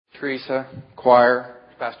Teresa, choir,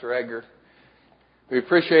 Pastor Edgar. We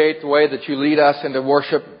appreciate the way that you lead us into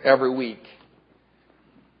worship every week.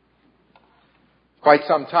 Quite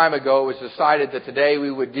some time ago, it was decided that today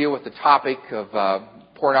we would deal with the topic of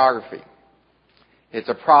pornography. It's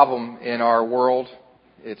a problem in our world.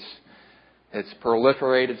 It's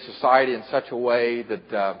proliferated society in such a way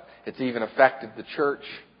that it's even affected the church.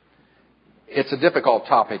 It's a difficult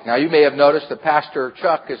topic. Now, you may have noticed that Pastor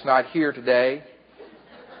Chuck is not here today.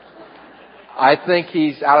 I think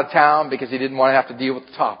he's out of town because he didn't want to have to deal with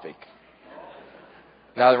the topic.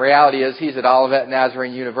 Now, the reality is he's at Olivet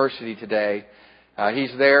Nazarene University today.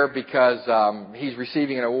 He's there because he's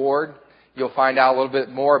receiving an award. You'll find out a little bit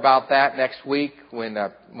more about that next week when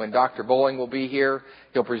Dr. Bowling will be here.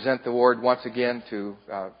 He'll present the award once again to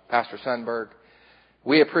Pastor Sundberg.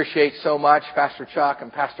 We appreciate so much Pastor Chuck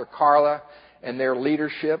and Pastor Carla and their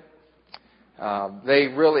leadership. They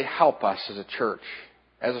really help us as a church.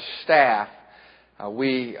 As a staff,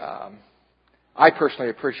 I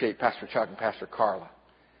personally appreciate Pastor Chuck and Pastor Carla.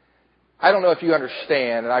 I don't know if you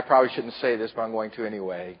understand, and I probably shouldn't say this, but I'm going to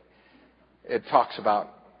anyway. It talks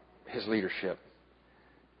about his leadership.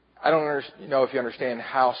 I don't know if you understand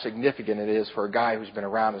how significant it is for a guy who's been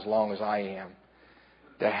around as long as I am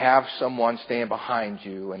to have someone stand behind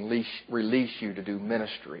you and release you to do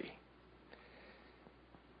ministry.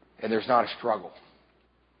 And there's not a struggle.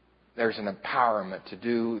 There's an empowerment to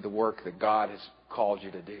do the work that God has called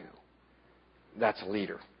you to do. That's a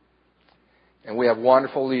leader. And we have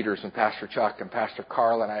wonderful leaders in Pastor Chuck and Pastor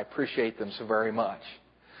Carl, and I appreciate them so very much.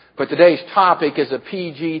 But today's topic is a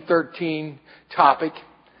PG-13 topic,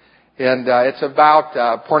 and it's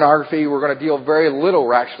about pornography. We're going to deal very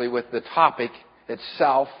little, actually, with the topic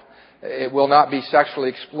itself. It will not be sexually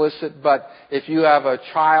explicit, but if you have a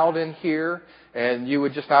child in here and you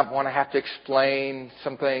would just not want to have to explain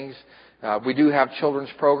some things, we do have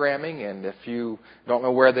children's programming, and if you don't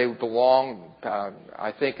know where they belong,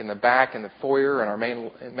 I think in the back in the foyer, in our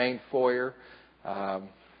main foyer,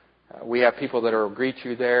 we have people that will greet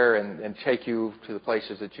you there and take you to the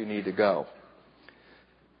places that you need to go.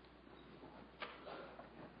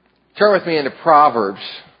 Turn with me into Proverbs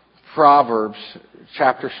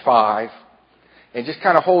chapter 5, and just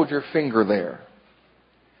kind of hold your finger there.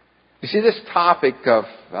 You see, this topic of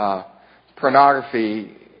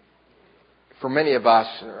pornography, for many of us,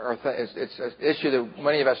 it's an issue that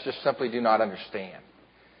many of us just simply do not understand.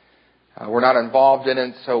 We're not involved in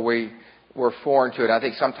it, so we're foreign to it. I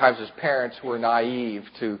think sometimes as parents we're naive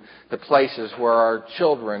to the places where our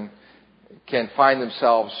children can find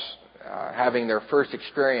themselves having their first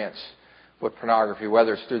experience with pornography,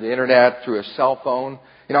 whether it's through the internet, through a cell phone.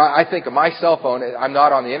 You know, I think of my cell phone, I'm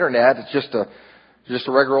not on the internet, it's just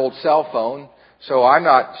a regular old cell phone, so I'm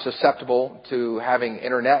not susceptible to having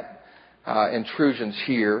internet intrusions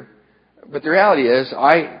here. But the reality is,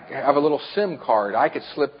 I have a little SIM card. I could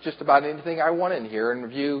slip just about anything I want in here and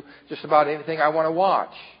view just about anything I want to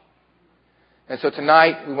watch. And so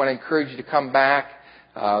tonight, we want to encourage you to come back.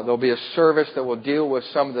 There'll be a service that will deal with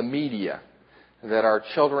some of the media that our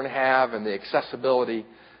children have and the accessibility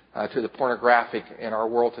to the pornographic in our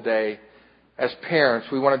world today. As parents,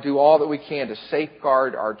 we want to do all that we can to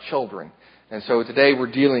safeguard our children. And so today,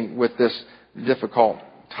 we're dealing with this difficult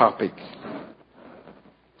topic.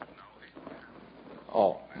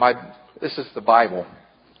 This is the Bible.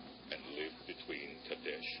 And live between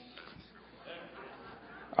Kadesh.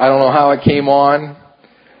 I don't know how it came on.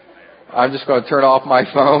 I'm just going to turn off my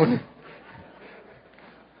phone.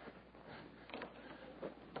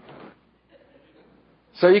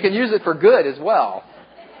 So you can use it for good as well.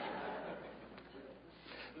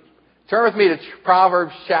 Turn with me to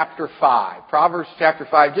Proverbs chapter 5. Proverbs chapter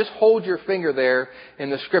 5. Just hold your finger there in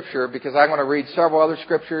the Scripture because I'm going to read several other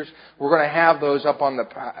Scriptures. We're going to have those up on the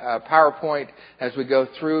PowerPoint as we go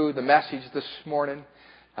through the message this morning.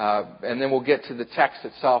 And then we'll get to the text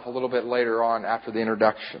itself a little bit later on after the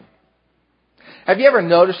introduction. Have you ever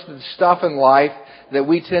noticed the stuff in life that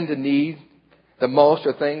we tend to need the most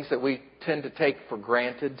are things that we tend to take for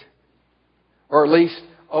granted? Or at least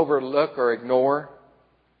overlook or ignore?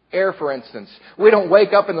 Air, for instance. We don't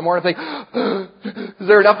wake up in the morning and think, is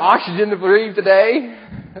there enough oxygen to breathe today?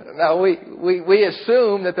 No, we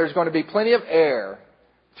assume that there's going to be plenty of air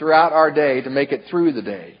throughout our day to make it through the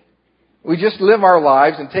day. We just live our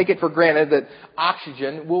lives and take it for granted that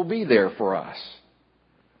oxygen will be there for us.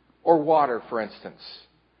 Or water, for instance.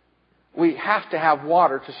 We have to have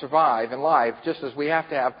water to survive in life, just as we have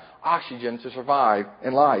to have oxygen to survive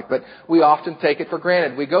in life. But we often take it for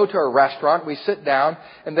granted. We go to a restaurant, we sit down,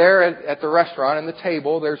 and there at the restaurant, on the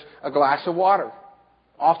table, there's a glass of water.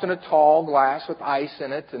 Often a tall glass with ice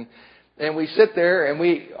in it. And we sit there and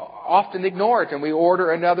we often ignore it and we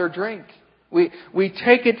order another drink. We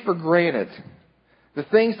take it for granted. The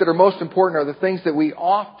things that are most important are the things that we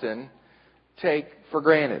often take for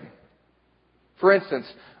granted. For instance,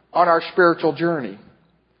 on our spiritual journey,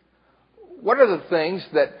 what are the things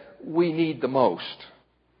that we need the most?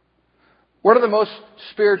 What are the most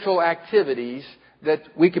spiritual activities that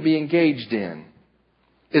we could be engaged in?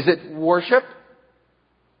 Is it worship?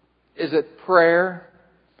 Is it prayer?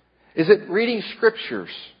 Is it reading scriptures?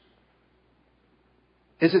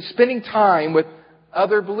 Is it spending time with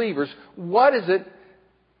other believers? What is it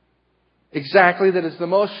exactly that is the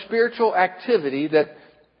most spiritual activity that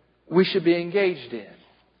we should be engaged in?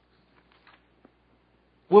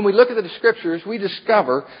 When we look at the scriptures, we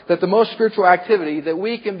discover that the most spiritual activity that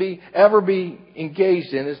we can ever be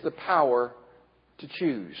engaged in is the power to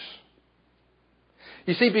choose.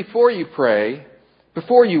 You see, before you pray,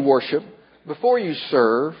 before you worship, before you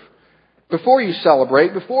serve, before you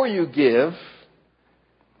celebrate, before you give,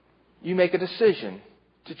 you make a decision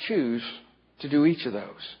to choose to do each of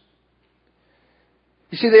those.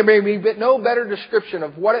 You see, there may be no better description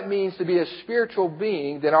of what it means to be a spiritual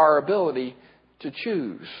being than our ability to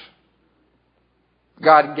choose.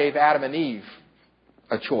 God gave Adam and Eve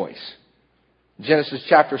a choice. Genesis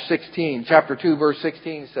chapter 2 verse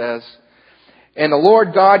 16 says, "And the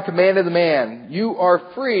Lord God commanded the man, 'You are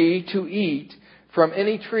free to eat from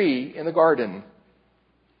any tree in the garden.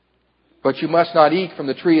 But you must not eat from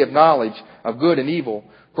the tree of knowledge of good and evil,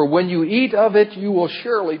 for when you eat of it, you will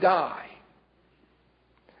surely die.'"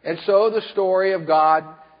 And so the story of God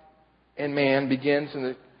and man begins in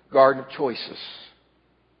the Garden of Choices.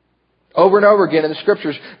 Over and over again in the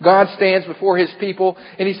Scriptures, God stands before His people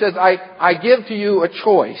and He says, I give to you a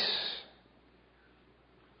choice.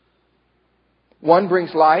 One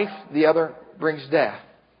brings life, the other brings death.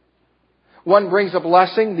 One brings a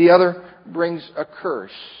blessing, the other brings a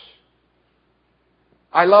curse.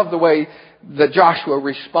 I love the way that Joshua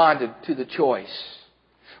responded to the choice.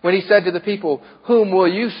 When he said to the people, "Whom will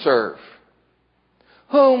you serve?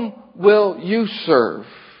 Whom will you serve?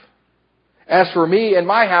 As for me and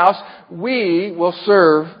my house, we will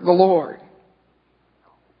serve the Lord."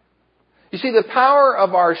 You see, the power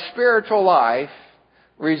of our spiritual life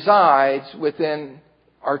resides within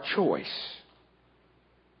our choice.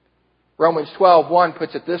 Romans 12:1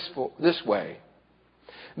 puts it this way.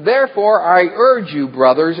 "Therefore I urge you,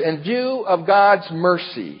 brothers, in view of God's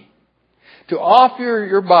mercy, to offer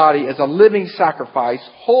your body as a living sacrifice,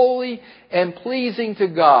 holy and pleasing to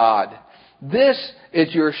God. This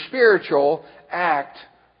is your spiritual act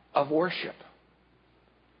of worship."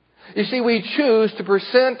 You see, we choose to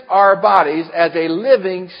present our bodies as a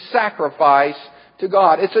living sacrifice to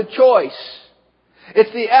God. It's a choice.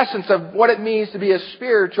 It's the essence of what it means to be a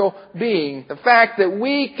spiritual being. The fact that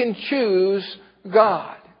we can choose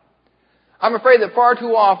God. I'm afraid that far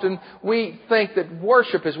too often we think that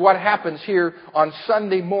worship is what happens here on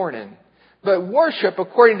Sunday morning. But worship,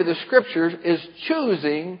 according to the Scriptures, is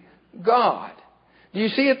choosing God. Do you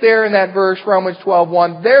see it there in that verse, Romans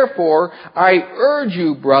 12:1? "Therefore, I urge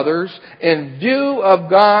you, brothers, in view of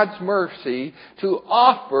God's mercy, to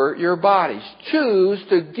offer your bodies." Choose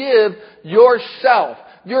to give yourself,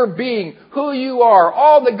 your being, who you are,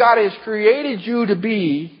 all that God has created you to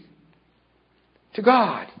be, to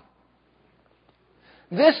God.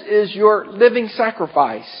 This is your living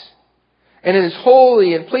sacrifice. And it is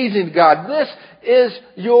holy and pleasing to God. This is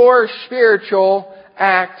your spiritual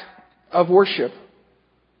act of worship.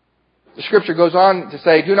 The Scripture goes on to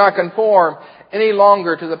say, "Do not conform any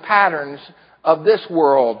longer to the patterns of this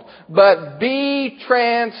world, but be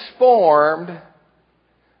transformed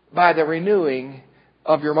by the renewing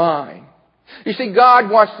of your mind." You see, God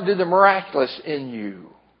wants to do the miraculous in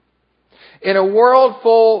you. In a world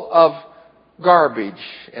full of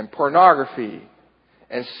garbage and pornography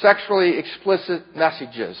and sexually explicit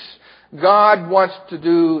messages, God wants to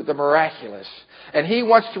do the miraculous. And He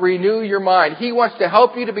wants to renew your mind. He wants to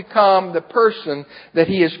help you to become the person that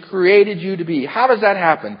He has created you to be. How does that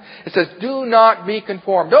happen? It says, "Do not be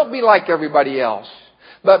conformed." Don't be like everybody else.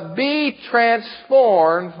 But be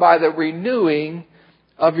transformed by the renewing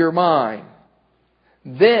of your mind.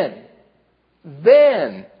 Then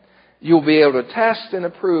you'll be able to test and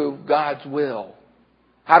approve God's will.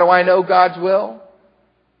 How do I know God's will?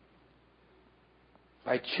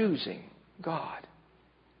 By choosing God.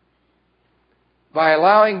 By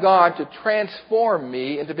allowing God to transform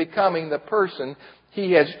me into becoming the person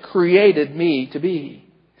He has created me to be.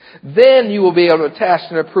 Then you will be able to test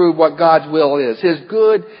and approve what God's will is. His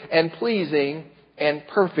good and pleasing and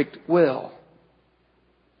perfect will.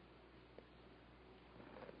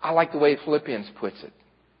 I like the way Philippians puts it.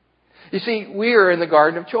 You see, we are in the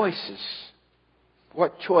garden of choices.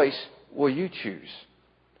 What choice will you choose?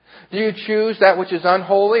 Do you choose that which is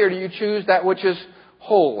unholy, or do you choose that which is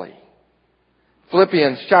holy?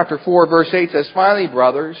 Philippians chapter 4 verse 8 says, "Finally,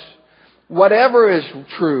 brothers, whatever is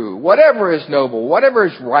true, whatever is noble, whatever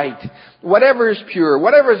is right, whatever is pure,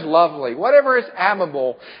 whatever is lovely, whatever is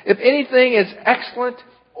admirable, if anything is excellent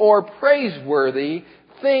or praiseworthy,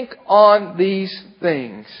 think on these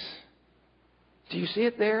things." Do you see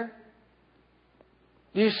it there?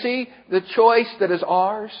 Do you see the choice that is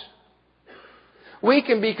ours? We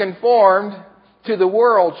can be conformed to the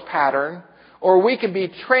world's pattern, or we can be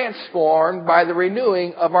transformed by the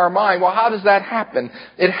renewing of our mind. Well, how does that happen?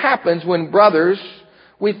 It happens when, brothers,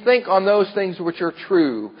 we think on those things which are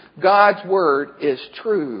true. God's Word is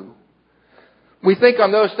true. We think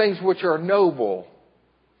on those things which are noble.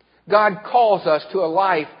 God calls us to a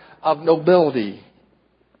life of nobility.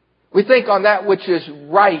 We think on that which is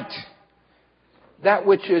right, that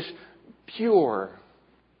which is pure.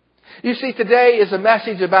 You see, today is a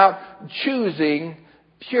message about choosing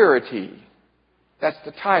purity. That's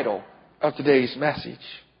the title of today's message.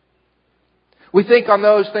 We think on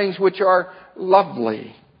those things which are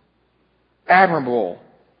lovely, admirable.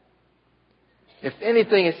 If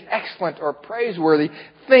anything is excellent or praiseworthy,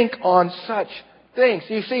 think on such things.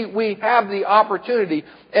 You see, we have the opportunity.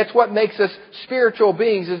 It's what makes us spiritual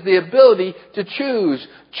beings, is the ability to choose.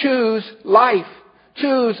 Choose life.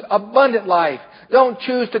 Choose abundant life. Don't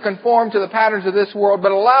choose to conform to the patterns of this world,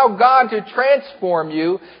 but allow God to transform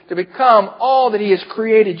you to become all that He has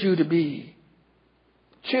created you to be.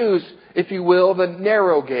 Choose, if you will, the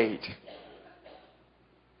narrow gate.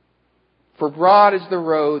 For broad is the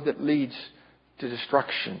road that leads to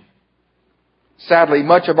destruction. Sadly,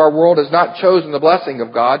 much of our world has not chosen the blessing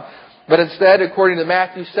of God, but instead, according to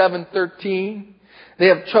Matthew 7:13, they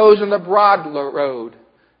have chosen the broad road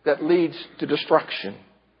that leads to destruction.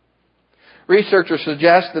 Researchers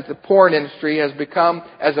suggest that the porn industry has become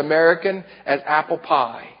as American as apple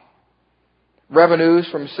pie. Revenues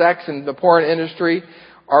from sex in the porn industry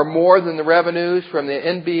are more than the revenues from the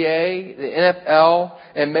NBA, the NFL,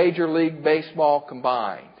 and Major League Baseball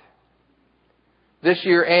combined. This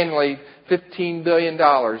year, annually, $15 billion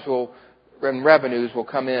in revenues will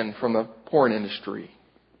come in from the porn industry.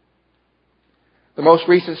 The most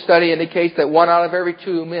recent study indicates that 1 out of every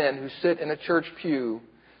 2 men who sit in a church pew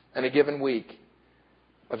in a given week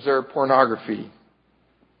observe pornography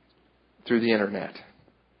through the internet.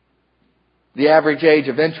 The average age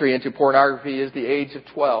of entry into pornography is the age of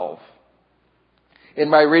 12. In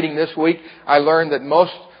my reading this week, I learned that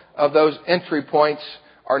most of those entry points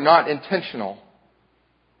are not intentional,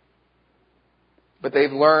 but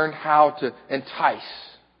they've learned how to entice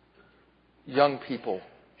young people.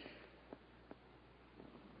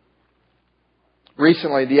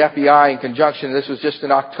 Recently, the FBI, in conjunction, this was just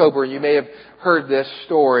in October, and you may have heard this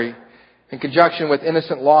story, in conjunction with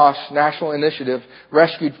Innocent Loss National Initiative,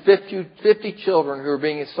 rescued 50 children who were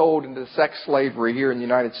being sold into sex slavery here in the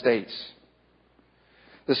United States.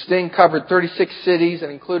 The sting covered 36 cities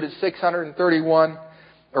and included 631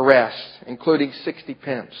 arrests, including 60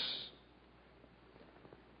 pimps.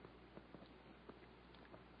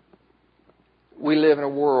 We live in a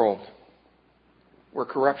world where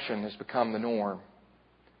corruption has become the norm.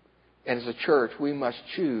 And as a church, we must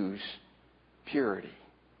choose purity.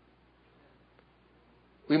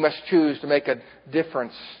 We must choose to make a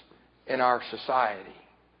difference in our society.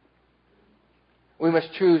 We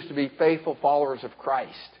must choose to be faithful followers of Christ.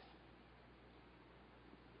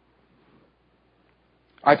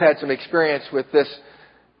 I've had some experience with this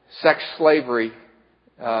sex slavery.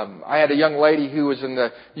 I had a young lady who was in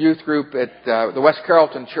the youth group at the West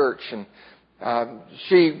Carrollton Church, and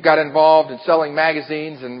she got involved in selling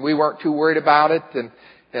magazines, and we weren't too worried about it.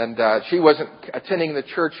 And she wasn't attending the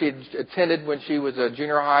church she had attended when she was in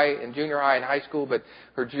junior high and high school, but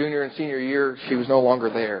her junior and senior year, she was no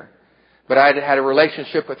longer there. But I had a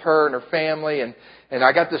relationship with her and her family, and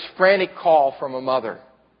I got this frantic call from a mother.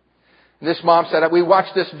 And this mom said, "We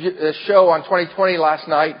watched this show on 2020 last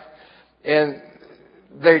night, and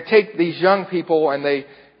they take these young people and they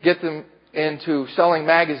get them into selling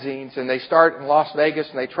magazines, and they start in Las Vegas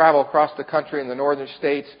and they travel across the country in the northern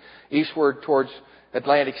states eastward towards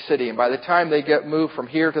Atlantic City. And by the time they get moved from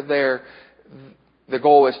here to there, the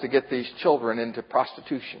goal is to get these children into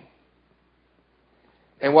prostitution.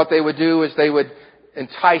 And what they would do is they would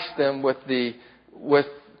entice them with the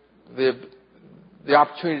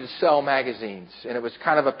opportunity to sell magazines. And it was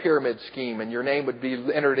kind of a pyramid scheme, and your name would be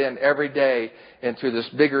entered in every day into this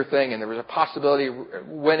bigger thing, and there was a possibility of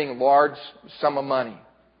winning a large sum of money.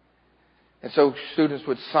 And so students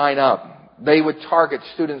would sign up They would target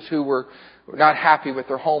students who were not happy with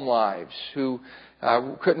their home lives, who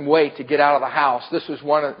couldn't wait to get out of the house. This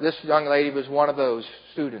young lady was one of those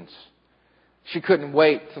students. She couldn't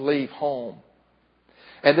wait to leave home.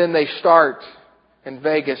 And then they start in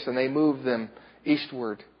Vegas and they move them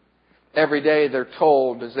eastward. Every day they're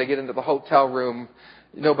told as they get into the hotel room,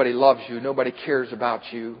 nobody loves you, nobody cares about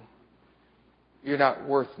you. You're not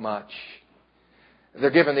worth much.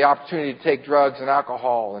 They're given the opportunity to take drugs and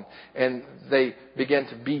alcohol, and they begin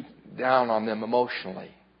to beat down on them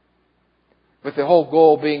emotionally. With the whole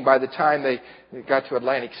goal being by the time they got to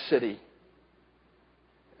Atlantic City,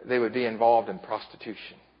 they would be involved in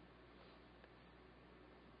prostitution.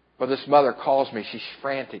 Well, this mother calls me. She's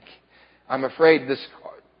frantic. I'm afraid this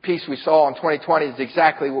piece we saw in 2020 is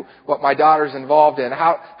exactly what my daughter's involved in.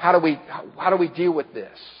 How do we deal with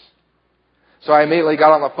this? So I immediately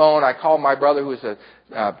got on the phone. I called my brother, who was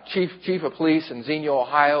a chief of police in Xenia,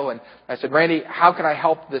 Ohio, and I said, Randy, how can I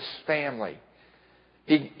help this family?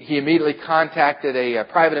 He immediately contacted a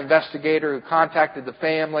private investigator who contacted the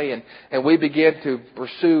family, and we began to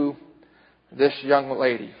pursue this young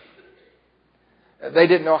lady. They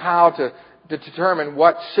didn't know how to determine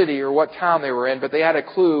what city or what town they were in, but they had a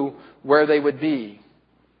clue where they would be,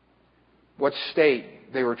 what state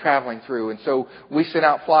they were traveling through. And so we sent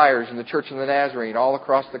out flyers in the Church of the Nazarene all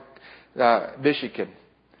across Michigan,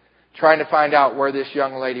 trying to find out where this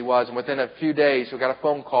young lady was. And within a few days, we got a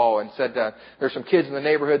phone call and said there's some kids in the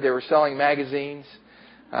neighborhood. They were selling magazines.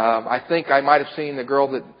 I think I might have seen the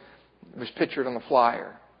girl that was pictured on the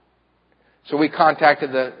flyer. So we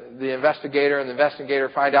contacted the investigator, and the investigator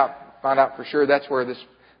found out for sure that's where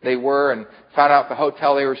they were, and found out the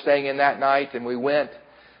hotel they were staying in that night. And we went.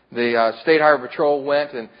 The State Highway Patrol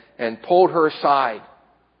went and pulled her aside.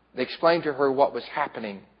 They explained to her what was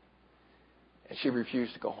happening, and she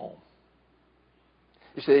refused to go home.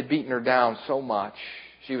 You see, they'd beaten her down so much.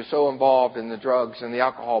 She was so involved in the drugs and the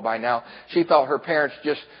alcohol by now. She felt her parents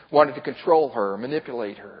just wanted to control her,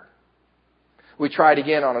 manipulate her. We tried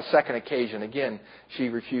again on a second occasion. Again, she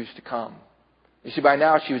refused to come. You see, by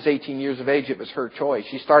now she was 18 years of age. It was her choice.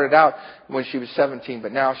 She started out when she was 17,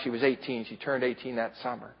 but now she was 18. She turned 18 that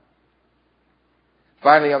summer.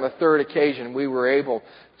 Finally, on the third occasion, we were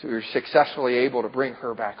successfully able to bring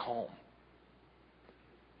her back home.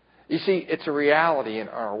 You see, it's a reality in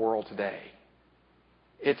our world today.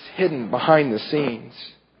 It's hidden behind the scenes.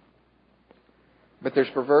 But there's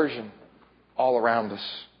perversion all around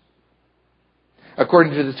us.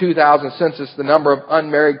 According to the 2000 census, the number of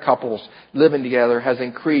unmarried couples living together has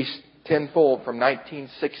increased tenfold from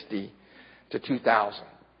 1960 to 2000.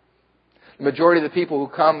 The majority of the people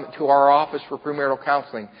who come to our office for premarital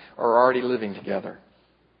counseling are already living together.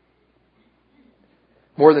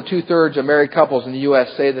 More than 2/3 of married couples in the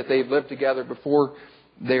U.S. say that they've lived together before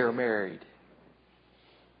they are married.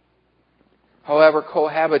 However,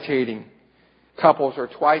 cohabitating couples are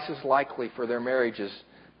twice as likely for their marriages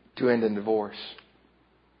to end in divorce.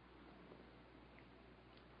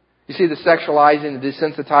 You see, the sexualizing, the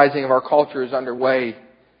desensitizing of our culture is underway.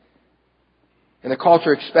 And the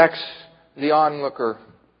culture expects the onlooker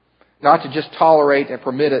not to just tolerate and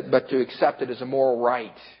permit it, but to accept it as a moral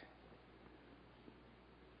right.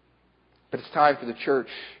 But it's time for the church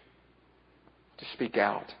to speak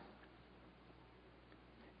out.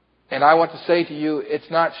 And I want to say to you, it's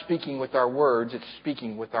not speaking with our words, it's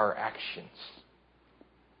speaking with our actions.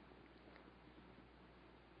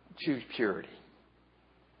 Choose purity.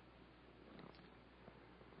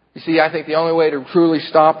 You see, I think the only way to truly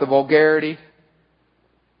stop the vulgarity,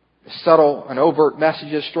 the subtle and overt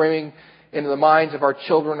messages streaming into the minds of our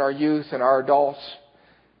children, our youth, and our adults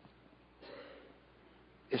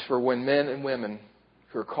is for when men and women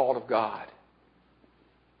who are called of God,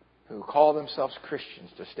 who call themselves Christians,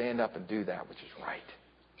 to stand up and do that which is right.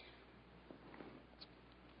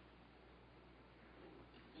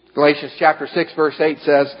 Galatians chapter 6 verse 8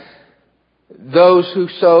 says, those who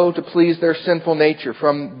sow to please their sinful nature,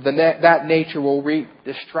 from that nature will reap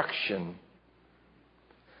destruction.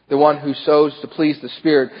 The one who sows to please the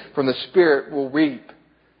Spirit, from the Spirit will reap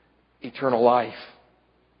eternal life.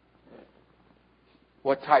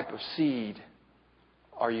 What type of seed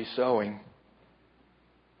are you sowing?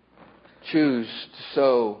 Choose to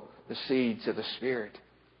sow the seeds of the Spirit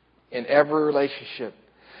in every relationship.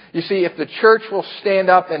 You see, if the church will stand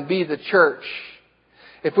up and be the church,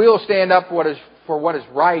 if we will stand up for what is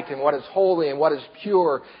right and what is holy and what is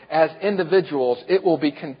pure as individuals, it will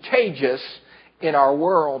be contagious in our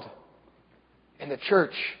world. And the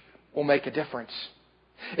church will make a difference.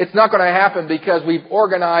 It's not going to happen because we've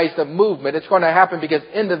organized a movement. It's going to happen because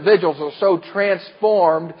individuals are so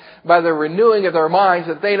transformed by the renewing of their minds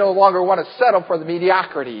that they no longer want to settle for the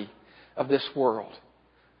mediocrity of this world.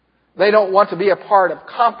 They don't want to be a part of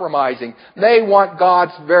compromising. They want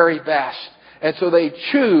God's very best. And so they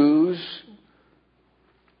choose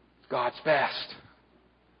God's best.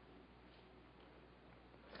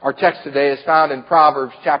 Our text today is found in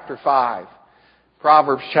Proverbs chapter 5.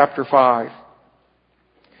 Proverbs chapter 5.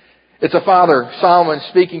 It's a father, Solomon,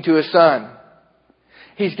 speaking to his son.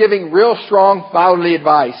 He's giving real strong fatherly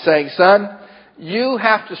advice, saying, son, you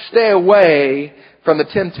have to stay away from the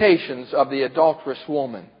temptations of the adulterous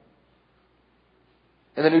woman.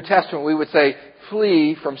 In the New Testament, we would say,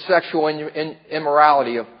 flee from sexual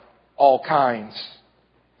immorality of all kinds.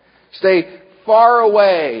 Stay far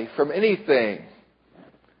away from anything,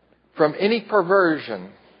 from any perversion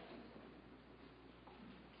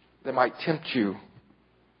that might tempt you.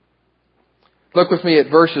 Look with me at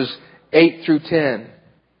verses 8 through 10.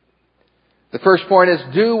 The first point is,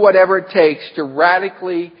 do whatever it takes to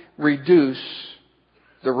radically reduce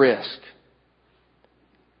the risk.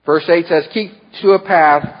 Verse 8 says, keep to a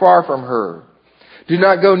path far from her. Do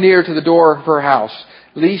not go near to the door of her house,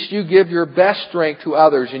 lest you give your best strength to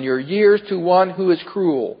others and your years to one who is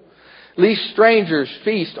cruel. Lest strangers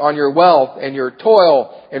feast on your wealth and your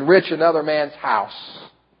toil enrich another man's house.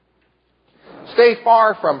 Stay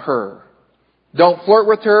far from her. Don't flirt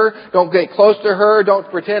with her. Don't get close to her. Don't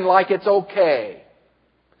pretend like it's okay.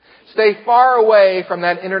 Stay far away from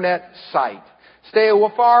that internet site. Stay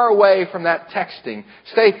far away from that texting.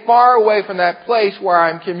 Stay far away from that place where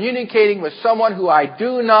I'm communicating with someone who I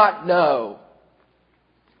do not know.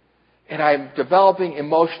 And I'm developing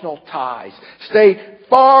emotional ties. Stay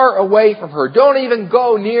far away from her. Don't even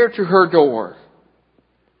go near to her door.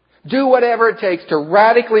 Do whatever it takes to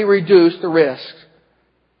radically reduce the risk.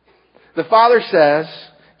 The Father says,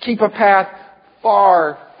 keep a path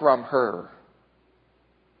far from her.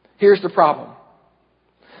 Here's the problem.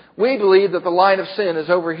 We believe that the line of sin is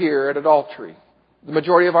over here at adultery, the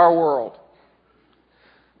majority of our world.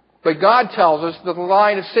 But God tells us that the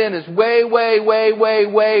line of sin is way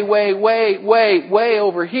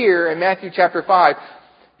over here in Matthew chapter 5.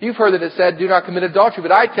 You've heard that it said, do not commit adultery.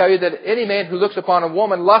 But I tell you that any man who looks upon a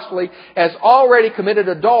woman lustfully has already committed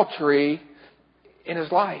adultery in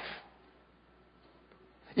his life.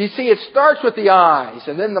 You see, it starts with the eyes,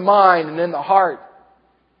 and then the mind, and then the heart.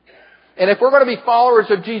 And if we're going to be followers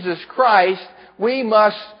of Jesus Christ, we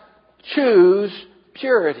must choose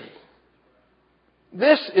purity.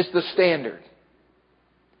 This is the standard.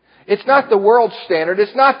 It's not the world's standard.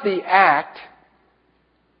 It's not the act.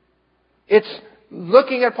 It's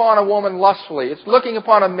looking upon a woman lustfully. It's looking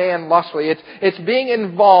upon a man lustfully. It's being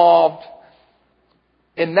involved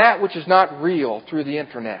in that which is not real through the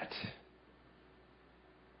internet.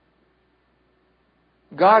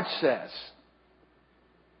 God says,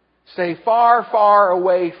 stay far, far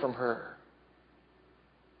away from her.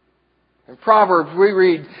 In Proverbs we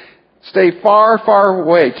read, stay far, far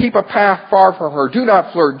away. Keep a path far from her. Do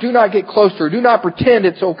not flirt. Do not get close to her. Do not pretend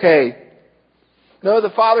it's okay. No, the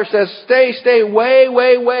Father says, stay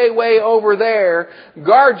way over there.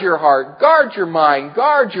 Guard your heart. Guard your mind.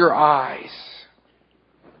 Guard your eyes.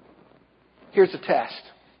 Here's a test.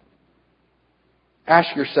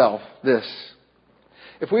 Ask yourself this.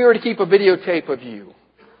 If we were to keep a videotape of you,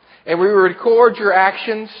 and we would record your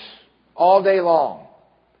actions all day long,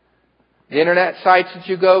 the internet sites that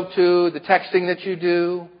you go to, the texting that you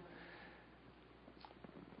do,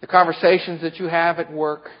 the conversations that you have at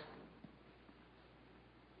work,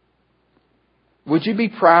 would you be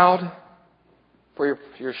proud for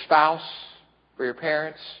your spouse, for your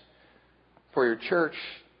parents, for your church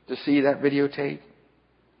to see that videotape?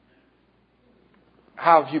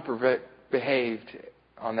 How have you behaved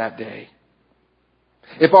on that day?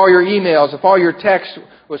 If all your emails, if all your texts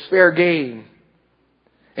was fair game,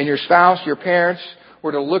 and your spouse, your parents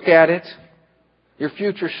were to look at it, your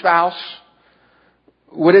future spouse,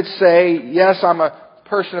 would it say, yes, I'm a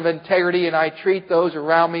person of integrity and I treat those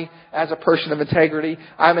around me as a person of integrity.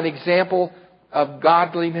 I'm an example of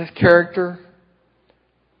godliness, character?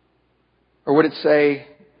 Or would it say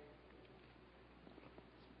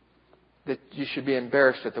that you should be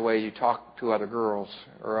embarrassed at the way you talk to other girls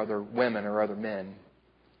or other women or other men?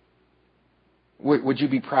 Would you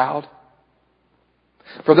be proud?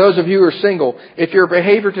 For those of you who are single, if your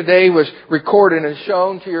behavior today was recorded and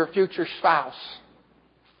shown to your future spouse,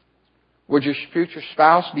 would your future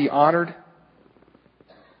spouse be honored?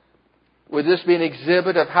 Would this be an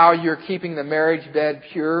exhibit of how you're keeping the marriage bed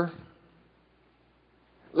pure?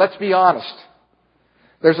 Let's be honest.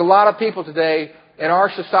 There's a lot of people today in our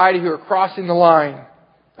society who are crossing the line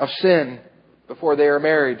of sin before they are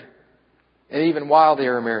married, and even while they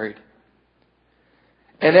are married.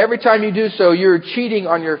 And every time you do so, you're cheating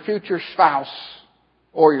on your future spouse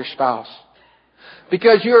or your spouse,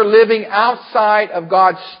 because you're living outside of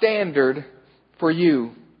God's standard for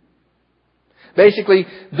you. Basically,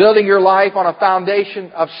 building your life on a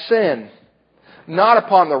foundation of sin, not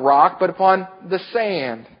upon the rock, but upon the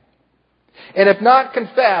sand. And if not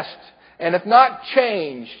confessed, and if not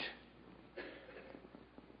changed,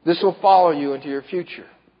 this will follow you into your future.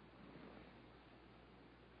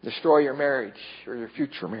 Destroy your marriage or your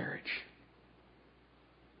future marriage.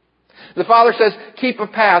 The Father says, keep a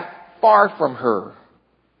path far from her.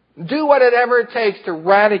 Do whatever it takes to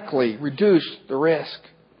radically reduce the risk.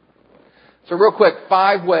 So real quick,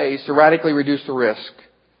 5 ways to radically reduce the risk.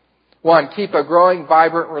 1, keep a growing,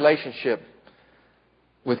 vibrant relationship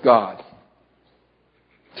with God.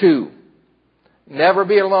 2, never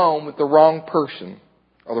be alone with the wrong person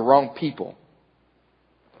or the wrong people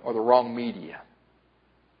or the wrong media.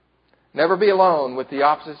 Never be alone with the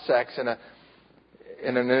opposite sex in an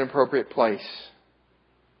inappropriate place.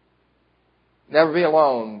 Never be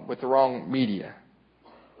alone with the wrong media.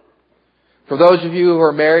 For those of you who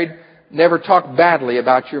are married, never talk badly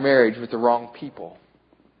about your marriage with the wrong people.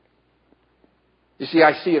 You see,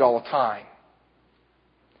 I see it all the time.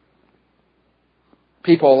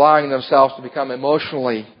 People allowing themselves to become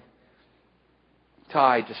emotionally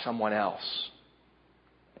tied to someone else.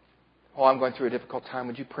 Oh, I'm going through a difficult time.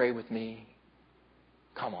 Would you pray with me?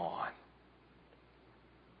 Come on.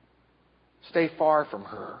 Stay far from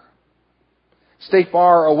her. Stay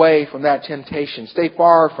far away from that temptation. Stay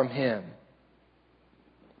far from him.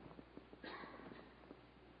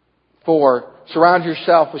 4, surround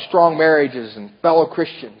yourself with strong marriages and fellow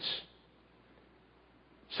Christians.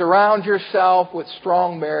 Surround yourself with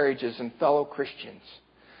strong marriages and fellow Christians.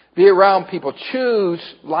 Be around people. Choose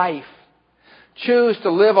life. Choose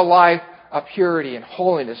to live a life of purity and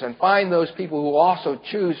holiness, and find those people who also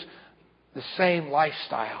choose the same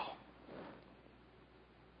lifestyle.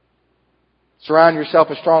 Surround yourself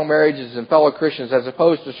with strong marriages and fellow Christians, as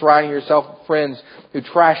opposed to surrounding yourself with friends who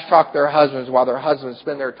trash talk their husbands while their husbands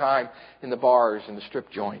spend their time in the bars and the strip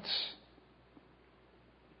joints.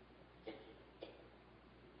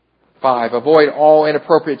 5, avoid all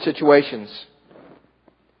inappropriate situations.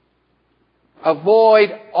 Avoid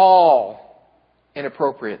all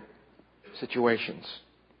inappropriate situations.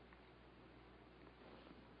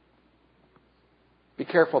 Be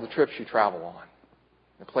careful of the trips you travel on,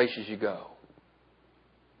 the places you go.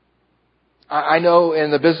 I know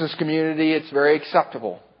in the business community it's very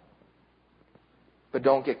acceptable, but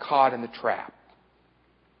don't get caught in the trap.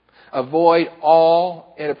 Avoid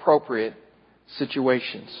all inappropriate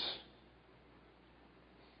situations.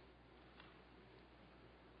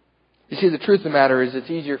 You see, the truth of the matter is it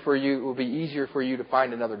will be easier for you to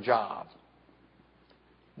find another job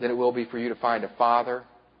than it will be for you to find a father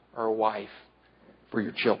or a wife for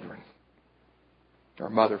your children, or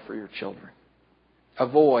a mother for your children.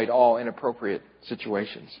 Avoid all inappropriate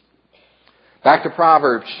situations. Back to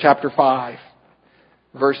Proverbs chapter 5,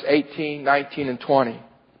 verse 18, 19, and 20.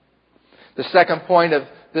 The second point of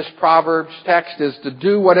this Proverbs text is to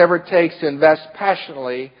do whatever it takes to invest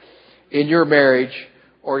passionately in your marriage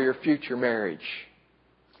or your future marriage.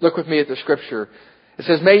 Look with me at the scripture. It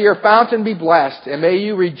says, may your fountain be blessed, and may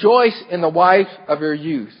you rejoice in the wife of your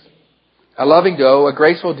youth. A loving doe, a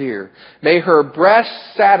graceful deer. May her breast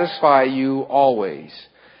satisfy you always.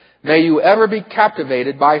 May you ever be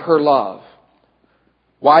captivated by her love.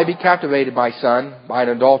 Why be captivated, my son, by an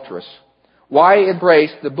adulteress? Why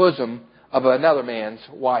embrace the bosom of another man's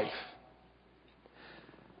wife?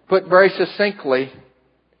 Put very succinctly,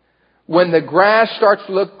 when the grass starts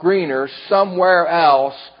to look greener somewhere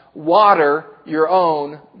else, water your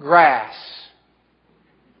own grass.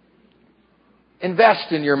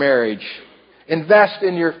 Invest in your marriage. Invest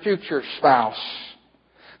in your future spouse.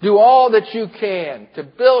 Do all that you can to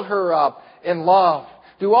build her up in love.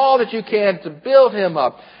 Do all that you can to build him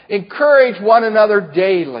up. Encourage one another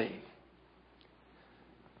daily.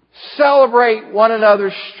 Celebrate one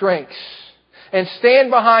another's strengths. And stand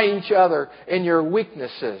behind each other in your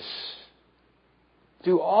weaknesses.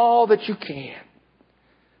 Do all that you can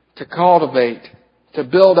to cultivate, to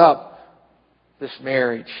build up this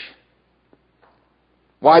marriage.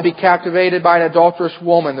 Why be captivated by an adulterous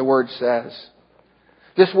woman, the word says.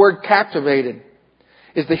 This word captivated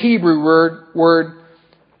is the Hebrew word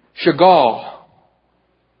shagal.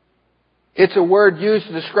 It's a word used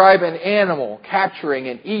to describe an animal capturing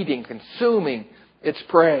and eating, consuming its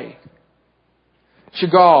prey.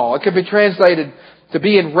 Shagal. It could be translated To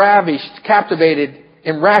be enravished, captivated,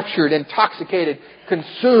 enraptured, intoxicated,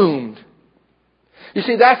 consumed. You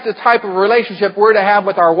see, that's the type of relationship we're to have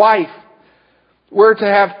with our wife. We're to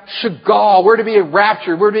have shagall. We're to be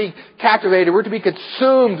enraptured. We're to be captivated. We're to be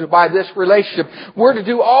consumed by this relationship. We're to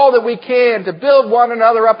do all that we can to build one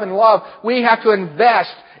another up in love. We have to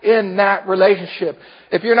invest in that relationship.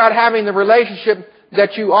 If you're not having the relationship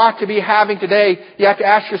that you ought to be having today, you have to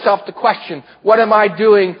ask yourself the question, what am I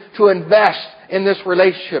doing to invest in this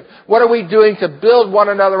relationship? What are we doing to build one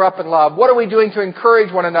another up in love? What are we doing to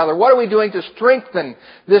encourage one another? What are we doing to strengthen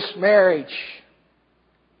this marriage?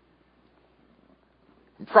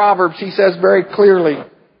 In Proverbs, he says very clearly,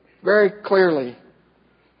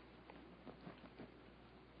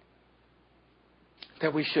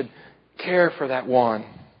 that we should care for that one.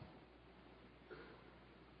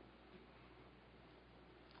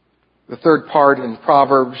 The third part in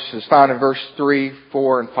Proverbs is found in verse 3,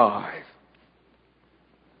 4, and 5.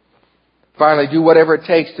 Finally, do whatever it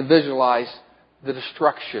takes to visualize the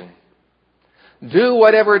destruction. Do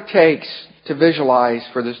whatever it takes to visualize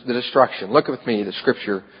for the destruction. Look with me, the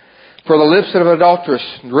scripture. For the lips of an adulteress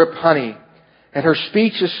drip honey, and her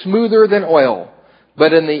speech is smoother than oil.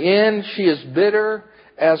 But in the end, she is bitter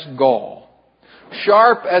as gall,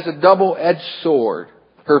 sharp as a double-edged sword.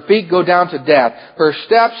 Her feet go down to death. Her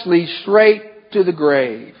steps lead straight to the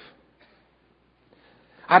grave.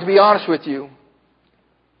 I have to be honest with you.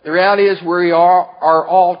 The reality is we are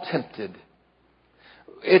all tempted.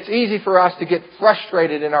 It's easy for us to get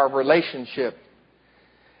frustrated in our relationship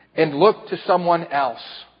and look to someone else.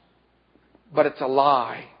 But it's a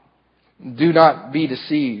lie. Do not be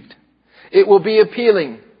deceived. It will be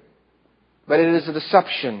appealing, but it is a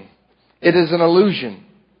deception. It is an illusion.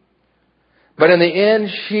 But in the end,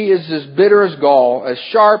 she is as bitter as gall, as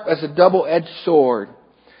sharp as a double-edged sword.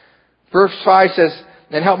 Verse 5 says,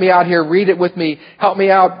 and help me out here, read it with me. Help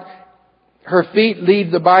me out. Her feet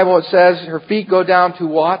lead, the Bible, it says, her feet go down to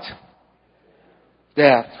what?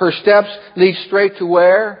 Death. Her steps lead straight to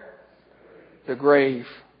where? The grave.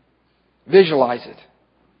 Visualize it.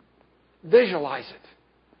 Visualize it.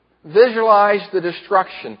 Visualize the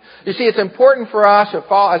destruction. You see, it's important for us as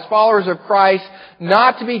followers of Christ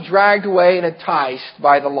not to be dragged away and enticed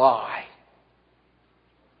by the lie.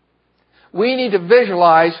 We need to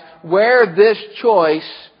visualize where this choice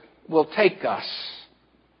will take us.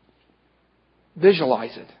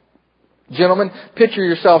 Visualize it. Gentlemen, picture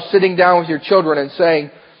yourself sitting down with your children and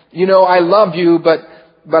saying, you know, I love you, but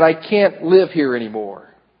I can't live here anymore.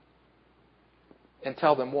 And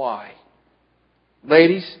tell them why.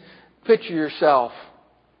 Ladies, picture yourself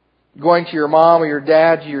going to your mom or your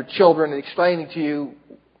dad, to your children, and explaining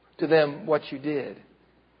to them what you did.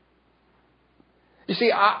 You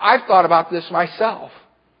see, I've thought about this myself.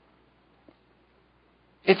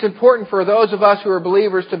 It's important for those of us who are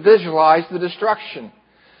believers to visualize the destruction.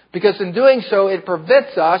 Because in doing so, it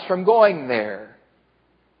prevents us from going there.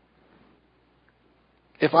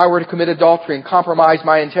 If I were to commit adultery and compromise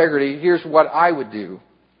my integrity, here's what I would do.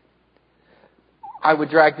 I would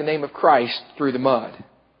drag the name of Christ through the mud.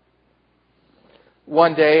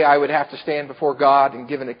 One day I would have to stand before God and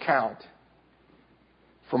give an account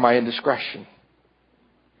for my indiscretion.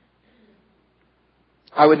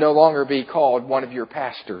 I would no longer be called one of your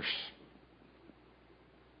pastors.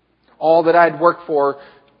 All that I'd worked for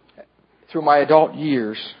through my adult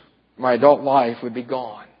years, my adult life would be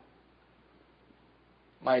gone.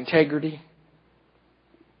 My integrity,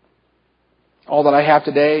 all that I have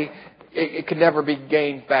today, it could never be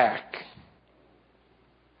gained back.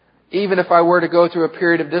 Even if I were to go through a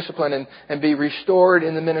period of discipline and be restored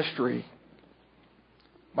in the ministry,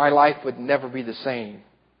 my life would never be the same.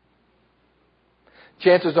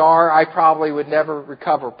 Chances are I probably would never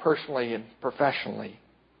recover personally and professionally.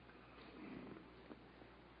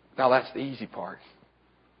 Now that's the easy part.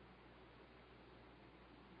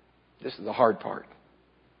 This is the hard part.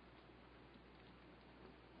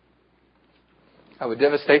 I would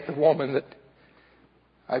devastate the woman that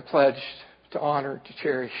I pledged to honor, to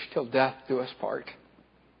cherish, till death do us part.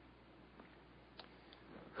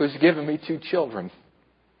 Who's given me 2 children.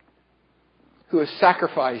 Who has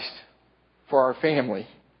sacrificed for our family.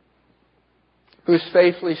 Who has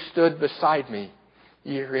faithfully stood beside me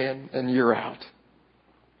year in and year out.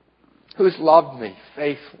 Who has loved me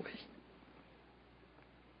faithfully.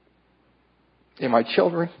 And my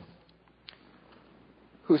children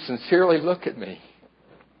who sincerely look at me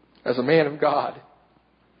as a man of God.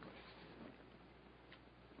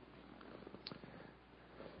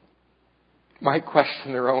 Might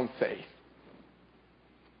question their own faith.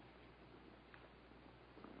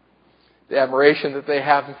 The admiration that they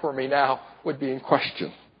have for me now would be in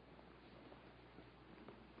question.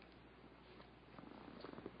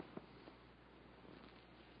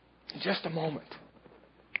 just a moment.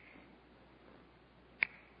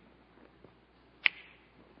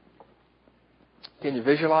 Can you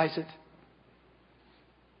visualize it?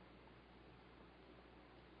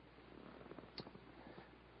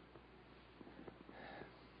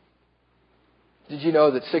 Did you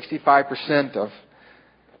know that 65%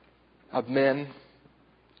 of men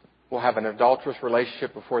will have an adulterous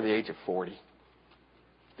relationship before the age of 40?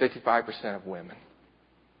 55% of women.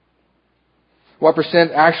 What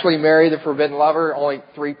percent actually marry the forbidden lover? Only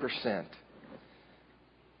 3%.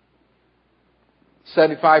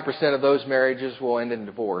 75% of those marriages will end in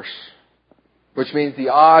divorce, which means the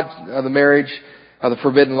odds of the marriage of the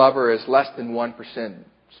forbidden lover is less than 1%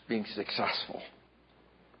 being successful.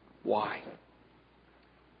 Why?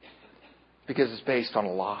 Because it's based on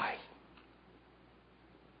a lie.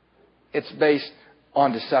 It's based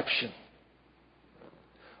on deception.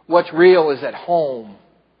 What's real is at home.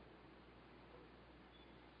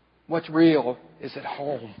 What's real is at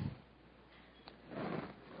home.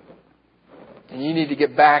 And you need to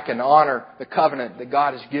get back and honor the covenant that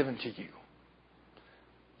God has given to you.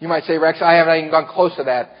 You might say, Rex, I haven't even gone close to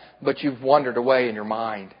that, but you've wandered away in your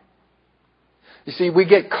mind. You see, we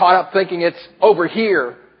get caught up thinking it's over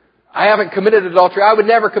here. I haven't committed adultery. I would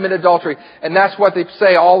never commit adultery. And that's what they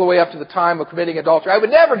say all the way up to the time of committing adultery. I would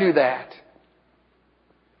never do that.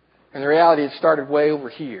 And the reality, it started way over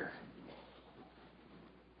here.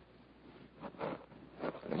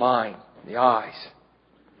 The mind, the eyes,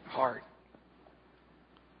 the heart.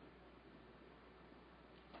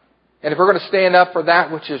 And if we're going to stand up for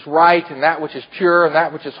that which is right and that which is pure and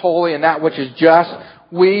that which is holy and that which is just,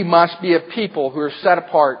 we must be a people who are set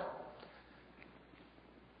apart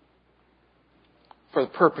for the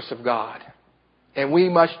purpose of God. And we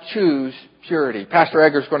must choose purity. Pastor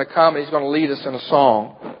Edgar's going to come and he's going to lead us in a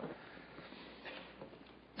song.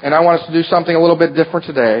 And I want us to do something a little bit different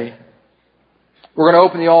today. We're going to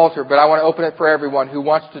open the altar, but I want to open it for everyone who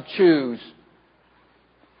wants to choose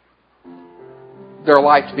their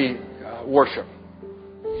life to be worship.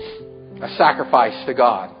 A sacrifice to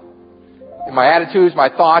God. In my attitudes, my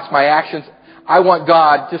thoughts, my actions, I want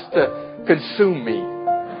God just to consume me.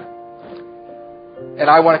 And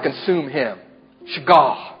I want to consume Him.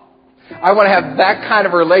 Shagah. I want to have that kind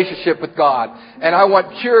of a relationship with God. And I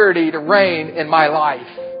want purity to reign in my life.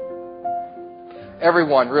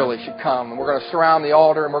 Everyone really should come. And we're going to surround the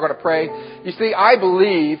altar and we're going to pray. You see, I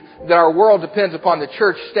believe that our world depends upon the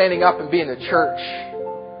church standing up and being the church.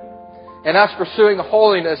 And us pursuing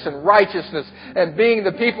holiness and righteousness and being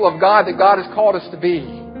the people of God that God has called us to be.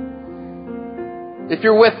 If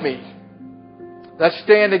you're with me, let's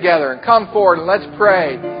stand together and come forward and let's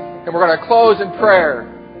pray. And we're going to close in prayer,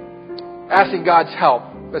 asking God's help.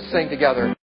 Let's sing together.